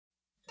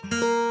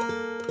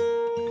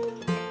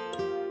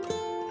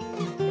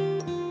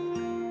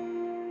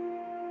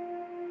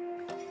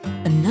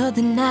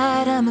Another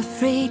night I'm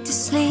afraid to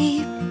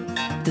sleep.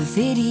 The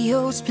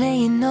video's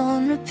playing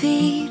on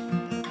repeat.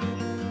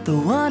 The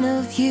one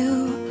of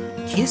you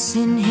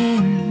kissing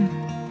him.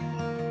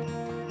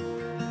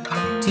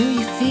 Do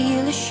you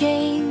feel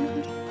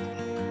ashamed?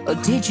 Or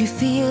did you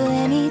feel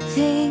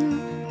anything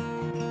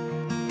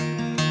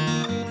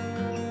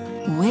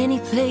when he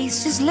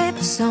placed his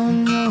lips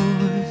on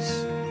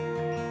yours?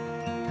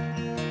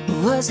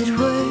 Was it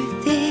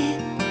worth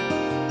it?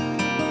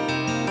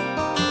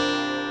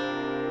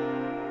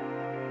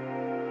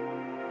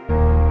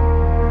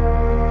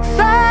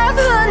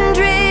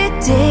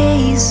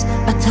 Days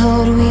I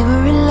thought we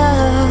were in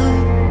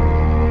love.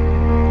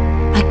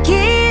 I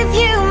gave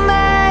you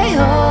my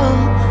all,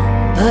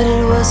 but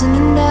it wasn't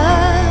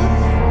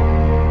enough.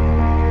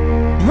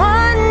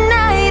 One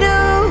night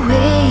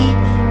away,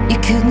 you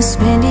couldn't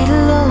spend it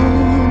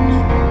alone.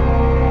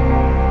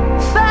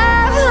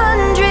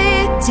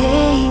 500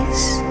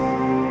 days,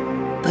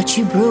 but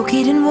you broke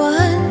it in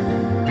one.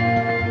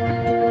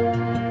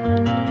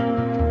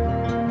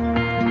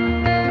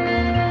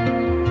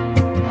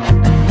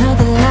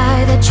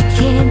 You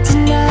can't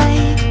deny.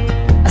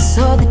 I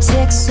saw the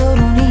text, so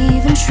don't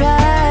even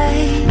try.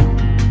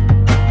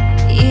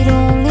 It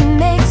only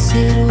makes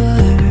it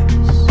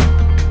worse.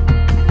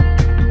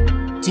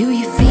 Do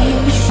you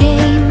feel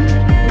ashamed?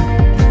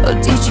 Or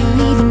did you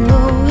even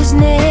know his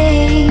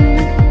name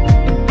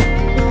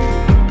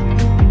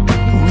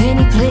when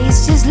he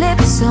placed his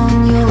lips on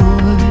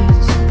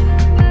yours?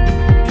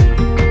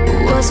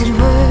 Was it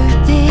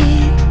worth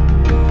it?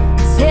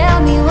 Tell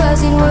me,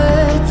 was it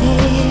worth it?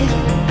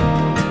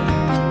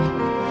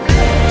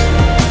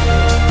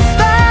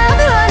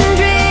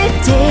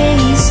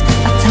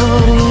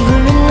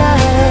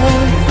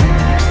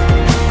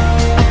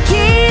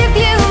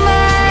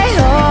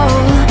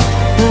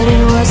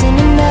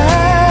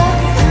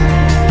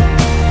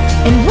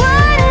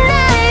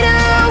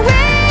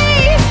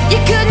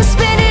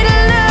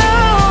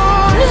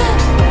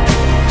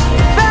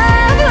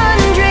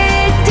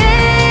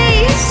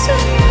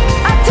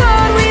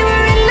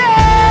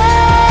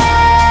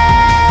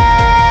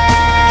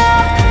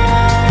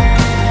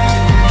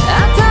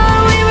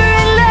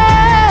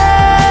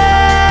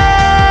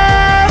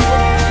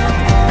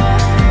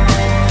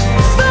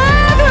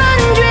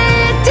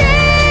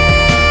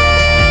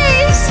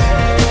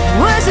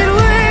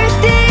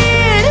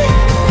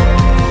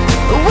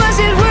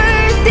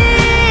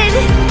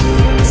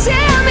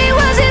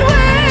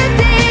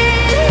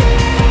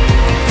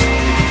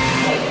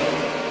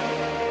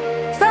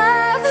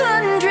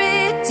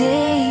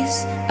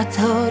 I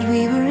thought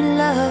we were in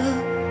love.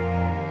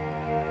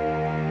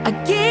 I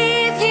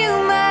gave you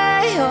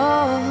my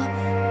all,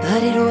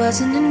 but it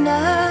wasn't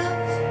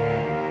enough.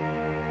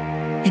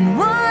 And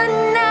one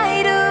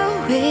night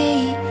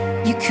away,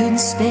 you couldn't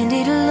spend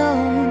it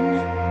alone.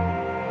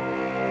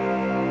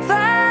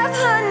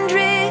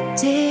 500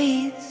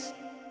 days,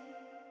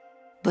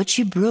 but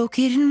you broke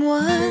it in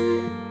one.